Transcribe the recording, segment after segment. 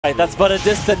Right, that's but a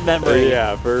distant memory.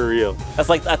 Yeah, for real. That's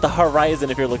like at the horizon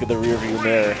if you look at the rearview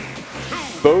mirror.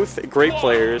 Both great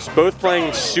players, both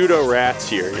playing pseudo-rats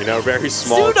here, you know, very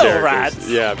small Pseudo-rats?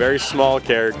 Yeah, very small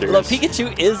characters. Look,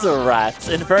 Pikachu is a rat.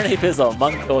 Infernape is a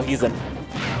monkey. Oh, he's a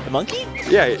monkey?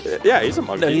 Yeah, he's a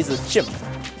monkey. No, he's a chimp.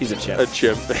 He's a chimp. A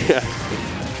chimp, yeah.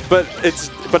 But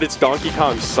it's Donkey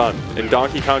Kong's son, and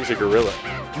Donkey Kong's a gorilla.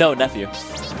 No, nephew.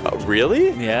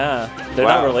 Really? Yeah, they're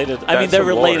Wow. not related. I That's mean, they're some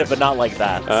related, lore. but not like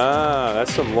that. Ah,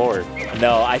 that's some lore.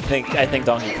 No, I think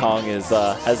Donkey Kong is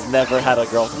has never had a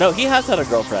girlfriend. No, he has had a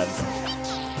girlfriend.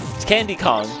 It's Candy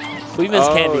Kong. We miss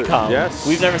Candy Kong. Yes.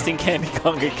 We've never seen Candy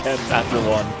Kong again after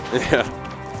one. Yeah.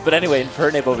 But anyway,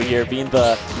 Infernape over here, being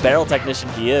the barrel technician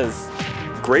he is.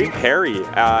 Great parry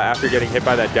after getting hit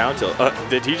by that down tilt.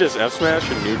 Did he just F smash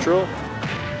in neutral?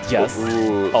 Yes,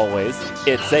 Ooh. always.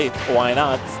 It's safe. Why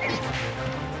not?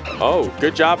 Oh,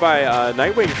 good job by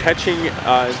Knightwing catching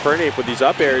Infernape with these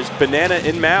up airs. Banana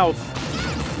in mouth.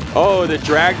 Oh, the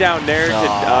drag down there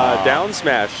to down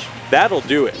smash. That'll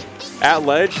do it. At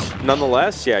ledge,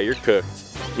 nonetheless, yeah, you're cooked.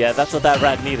 Yeah, that's what that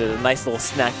rat needed. A nice little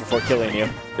snack before killing you.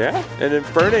 Yeah, and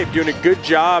Infernape doing a good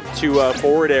job to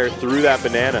forward air through that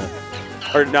banana.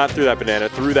 Or not through that banana,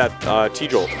 through that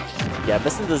T-Jolt. Yeah,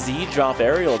 missing the Z drop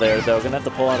aerial there, though. Gonna have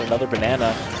to pull out another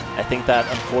banana. I think that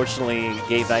unfortunately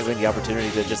gave Knightwing the opportunity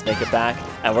to just make it back.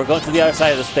 And we're going to the other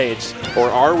side of the stage. Or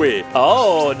are we?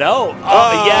 Oh, no.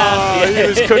 Oh, yeah. He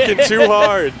was cooking too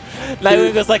hard.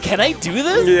 Knightwing was like, can I do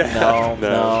this? Yeah.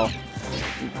 No.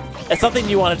 It's something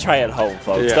you want to try at home,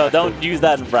 folks. Yeah. So don't use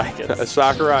that in brackets.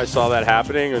 Sakurai saw that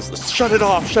happening. It was, shut it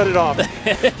off, shut it off.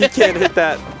 He can't hit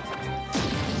that.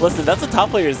 Listen, that's what top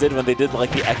players did when they did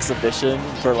like the exhibition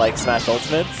for like Smash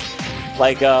Ultimates.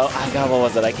 Like, I got, what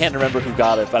was it? I can't remember who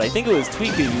got it, but I think it was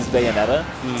Tweak who used Bayonetta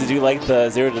to do like the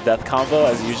 0 to death combo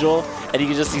as usual. And you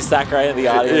can just see Sakurai in the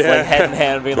audience, like head in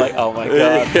hand, being like, oh my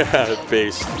god. Yeah,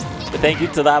 base. But thank you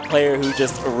to that player who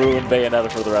just ruined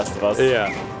Bayonetta for the rest of us.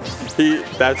 Yeah.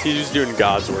 He's doing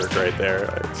God's work right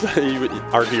there.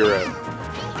 Our hero.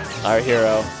 Our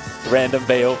hero. Random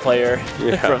Bayo player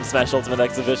from Smash Ultimate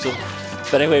Exhibition.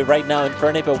 But anyway, right now,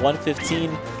 Infernape at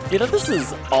 115. You know, this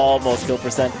is almost kill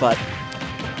percent, but...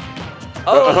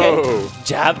 Oh, okay.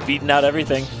 Jab beating out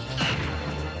everything.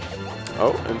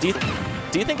 Oh, do you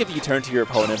think if you turn to your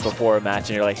opponent before a match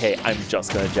and you're like, hey, I'm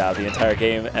just going to jab the entire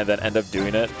game and then end up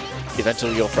doing it,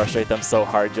 eventually you'll frustrate them so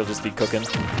hard you'll just be cooking?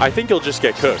 I think you'll just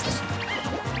get cooked.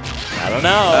 I don't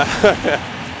know.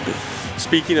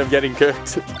 Speaking of getting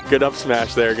cooked, good up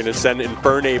smash there. Going to send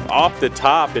Infernape off the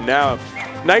top, and now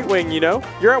Knightwing, you know,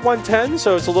 you're at 110,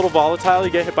 so it's a little volatile.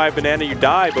 You get hit by a banana, you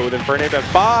die, but with Infernape at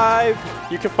 5,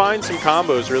 you can find some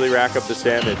combos, really rack up this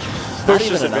damage. Not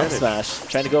even an up smash.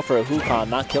 Trying to go for a Hookon,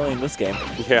 not killing this game.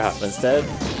 Yeah. But instead,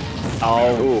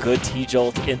 good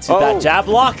T-Jolt into that jab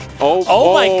block.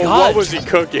 Oh my god. What was he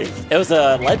cooking? It was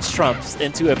a ledge trumps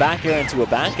into a back air,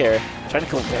 Trying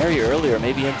to go very early or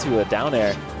maybe into a down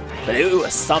air. But it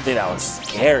was something that was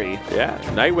scary. Yeah,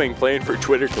 Knightwing playing for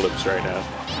Twitter clips right now.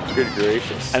 Good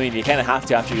gracious. I mean, you kind of have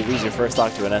to after you lose your first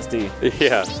stock to an SD.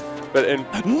 Yeah, but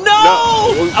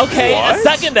no! Okay, what? a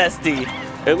second SD.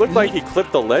 It looked like he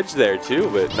clipped the ledge there too,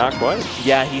 but not quite.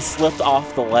 Yeah, he slipped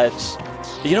off the ledge.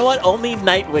 You know what? Only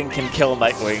Knightwing can kill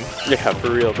Knightwing. Yeah, for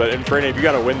real. But Infernape, you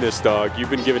gotta win this, dog. You've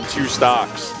been given 2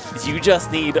 stocks. You just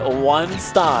need 1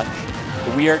 stock.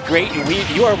 We are great.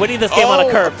 You are winning this game on a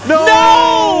curve.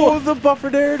 No! The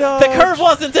buffered air dodge. The curve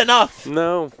wasn't enough.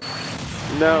 No.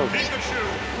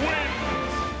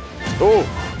 Oh.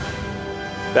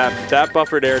 That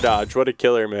buffered air dodge. What a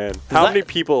killer, man. How many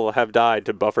people have died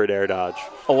to buffered air dodge?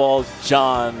 Well,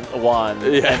 John won,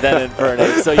 and then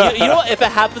Infernape. So you know what? If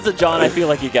it happens to John, I feel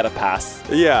like you get a pass.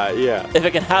 Yeah. If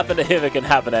it can happen to him, it can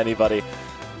happen to anybody.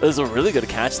 It was a really good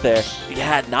catch there.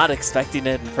 Yeah, not expecting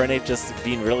it. Infernape just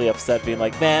being really upset, being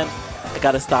like, man, I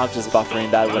gotta stop just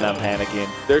buffering that when I'm panicking.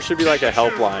 There should be like a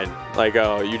helpline. Like,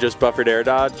 oh, you just buffered air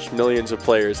dodge? Millions of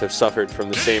players have suffered from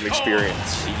the same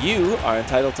experience. You are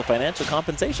entitled to financial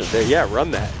compensation. Yeah,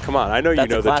 run that. Come on, I know you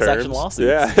know the terms. That's a class action lawsuit.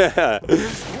 Yeah.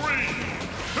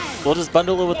 We'll just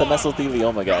bundle it with the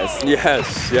mesothelioma, guys.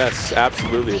 Yes,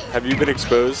 absolutely. Have you been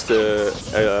exposed to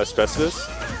asbestos?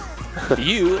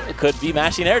 You could be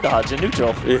mashing air dodge in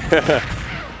neutral. Yeah.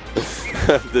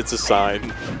 That's a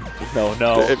sign.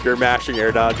 No. If you're mashing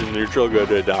air dodge in neutral, go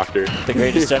to a doctor. The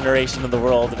greatest generation in the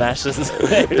world mashes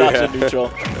air dodge in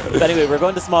neutral. But anyway, we're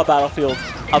going to small battlefield.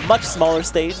 A much smaller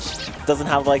stage. Doesn't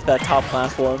have like that top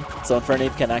platform, so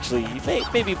Infernape can actually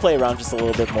maybe play around just a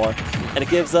little bit more. And it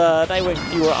gives Knightwing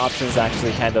fewer options to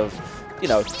actually kind of, you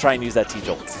know, try and use that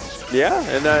T-Jolt. Yeah,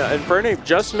 and Infernape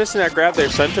just missing that grab there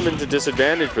sent him into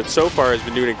disadvantage, but so far has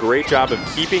been doing a great job of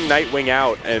keeping Knightwing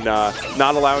out and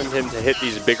not allowing him to hit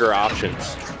these bigger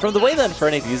options. From the way that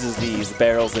Infernape uses these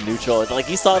barrels in neutral, like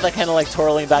you saw that kind of like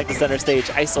twirling back to center stage.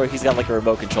 I swear he's got like a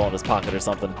remote control in his pocket or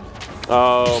something.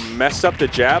 Oh, messed up the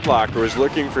jab blocker, was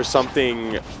looking for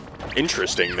something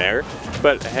interesting there.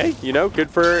 But hey, you know, good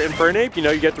for Infernape. You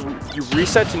know, you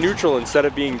reset to neutral instead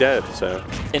of being dead. So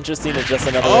interesting is just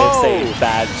another way of saying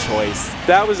bad choice.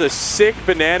 That was a sick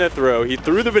banana throw. He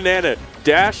threw the banana,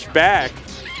 dashed back.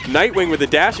 Knightwing with a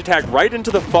dash attack right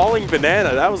into the falling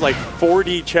banana. That was like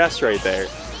 4D chess right there.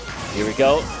 Here we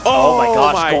go. Oh my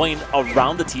gosh, going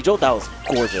around the T-Jolt, that was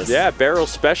gorgeous. Yeah, barrel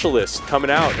specialist coming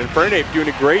out. Infernape doing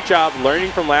a great job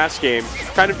learning from last game,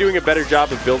 kind of doing a better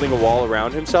job of building a wall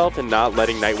around himself and not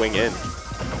letting Knightwing in.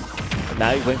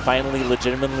 Knightwing finally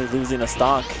legitimately losing a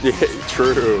stock. Yeah,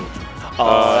 true.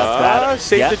 Oh, that's bad.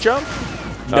 Save the jump?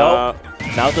 No.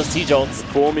 Now those T-Jolts.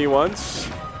 Fool me once.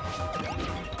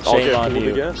 Shame on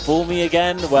you. Again. Fool me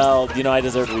again? Well, you know I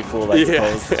deserve to be fooled, I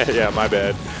suppose. Yeah, my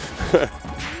bad.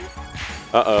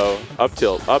 Uh-oh, up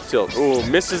tilt, up tilt. Ooh,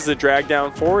 misses the drag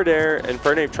down forward air.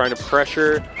 Infernape trying to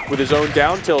pressure with his own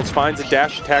down tilts, finds a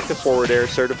dash attack to forward air,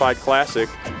 certified classic.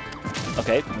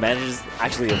 Okay, manages,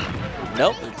 actually,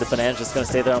 nope, the banana's just going to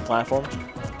stay there on platform.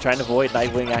 Trying to avoid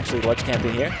Knightwing actually ledge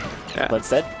camping here. Yeah. But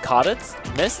instead, caught it,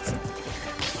 missed.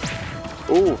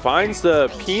 Ooh, finds the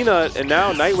peanut, and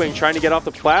now Knightwing trying to get off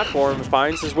the platform,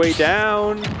 finds his way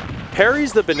down,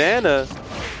 parries the banana.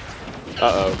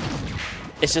 Uh-oh.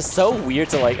 It's just so weird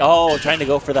to like, trying to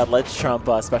go for that ledge trump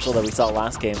special that we saw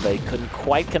last game they couldn't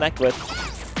quite connect with.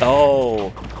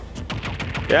 Oh.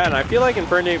 Yeah, and I feel like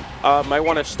Infernape might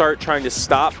want to start trying to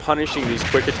stop punishing these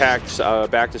quick attacks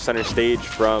back to center stage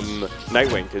from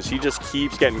Knightwing, because he just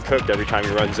keeps getting cooked every time he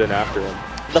runs in after him.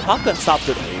 The pop gun stopped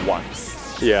it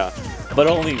once. Yeah. But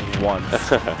only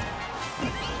once.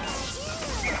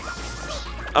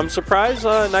 I'm surprised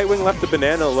Knightwing left the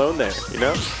banana alone there, you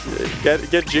know?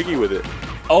 Get jiggy with it.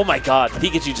 Oh my god,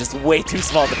 Pikachu just way too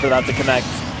small for that to connect.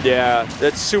 Yeah,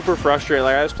 that's super frustrating.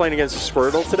 Like, I was playing against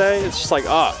Squirtle today. It's just like,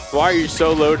 why are you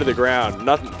so low to the ground?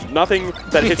 Nothing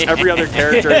that hits every other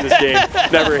character in this game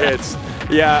never hits.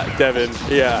 Yeah, Devin,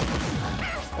 yeah.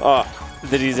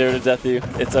 Did he zero to death you?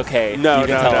 It's okay. No.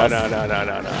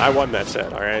 I won that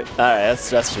set, all right? All right, that's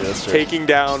true, that's true. Taking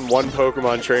down one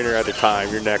Pokemon trainer at a time.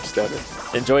 You're next, Devin.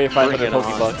 Enjoy your 500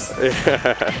 Pokebucks.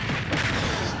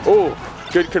 Oh,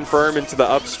 good confirm into the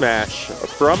up smash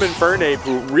from Infernape,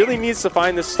 who really needs to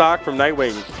find this stock from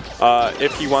Knightwing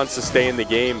if he wants to stay in the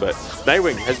game. But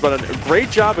Knightwing has done a great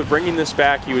job of bringing this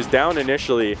back. He was down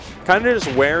initially, kind of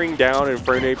just wearing down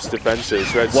Infernape's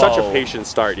defenses, who had such a patient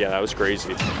start. Yeah, that was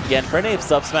crazy. Yeah, Infernape's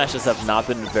sub smashes have not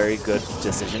been a very good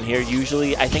decision here.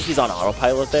 Usually, I think he's on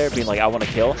autopilot there, being like, I want to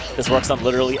kill. This works on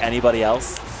literally anybody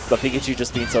else. But Pikachu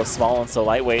just being so small and so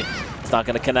lightweight, it's not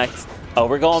going to connect. Oh,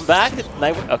 we're going back?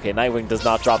 Okay, Knightwing does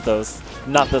not drop those.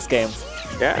 Not this game.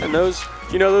 Yeah, and those,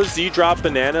 you know, those Z-drop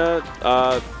banana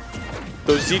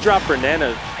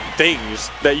things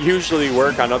that usually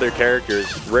work on other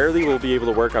characters rarely will be able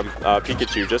to work on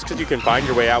Pikachu, just because you can find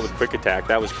your way out with quick attack.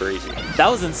 That was crazy. That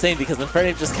was insane, because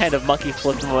Infernape just kind of monkey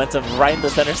flipped the momentum right in the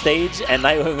center stage, and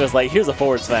Knightwing was like, here's a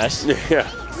forward smash. Yeah.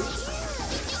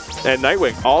 And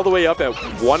Knightwing all the way up at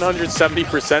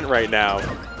 170% right now.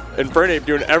 Infernape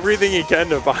doing everything he can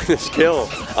to find this kill.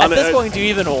 At this point, do you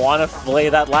even want to play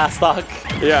that last stock?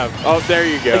 Yeah. Oh, there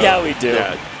you go. Yeah, we do.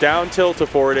 Yeah. Down tilt to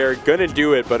forward air. Gonna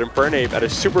do it, but Infernape at a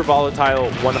super volatile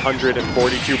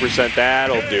 142%.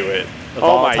 That'll do it.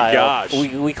 Oh my gosh.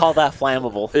 We call that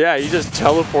flammable. Yeah, he just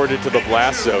teleported to the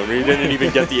blast zone. He didn't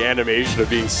even get the animation of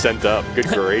being sent up. Good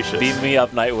gracious. Beam me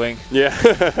up, Knightwing. Yeah.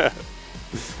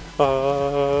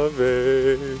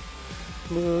 Ave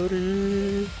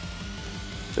Maria.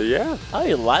 So yeah. Oh,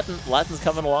 Latin's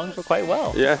coming along for quite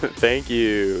well. Yeah, thank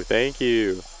you. Thank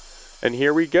you. And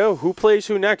here we go. Who plays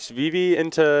who next? Vivi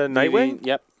into Knightwing?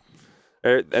 Yep.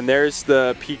 And there's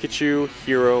the Pikachu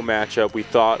hero matchup we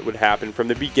thought would happen from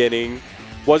the beginning.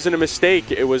 Wasn't a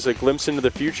mistake. It was a glimpse into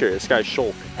the future. This guy's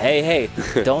Shulk. Hey,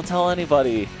 don't tell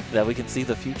anybody that we can see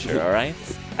the future, all right?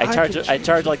 I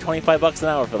charge like 25 bucks an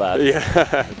hour for that.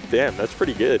 Yeah, damn, that's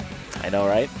pretty good. I know,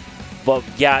 right? But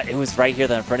yeah, it was right here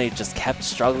that Infernape just kept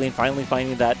struggling, finally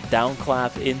finding that down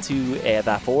clap into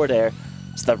that forward air.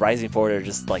 Just that rising forward air,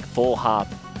 just like full hop.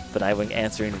 But Knightwing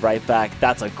answering right back.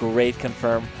 That's a great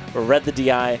confirm. Read the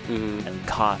DI and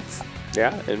caught.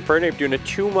 Yeah, Infernape doing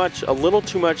a little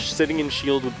too much sitting in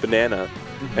shield with banana.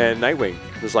 And Knightwing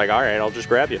was like, all right, I'll just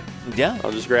grab you. Yeah.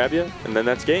 I'll just grab you, and then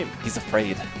that's game. He's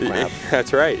afraid.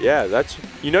 That's right. Yeah, that's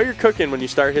you know you're cooking when you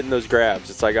start hitting those grabs.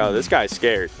 It's like, oh, this guy's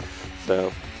scared.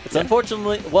 So it's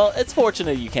unfortunately, well, it's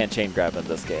fortunate you can't chain grab in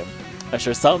this game. I'm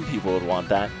sure some people would want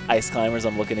that. Ice climbers,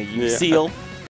 I'm looking at you. Yeah. Seal.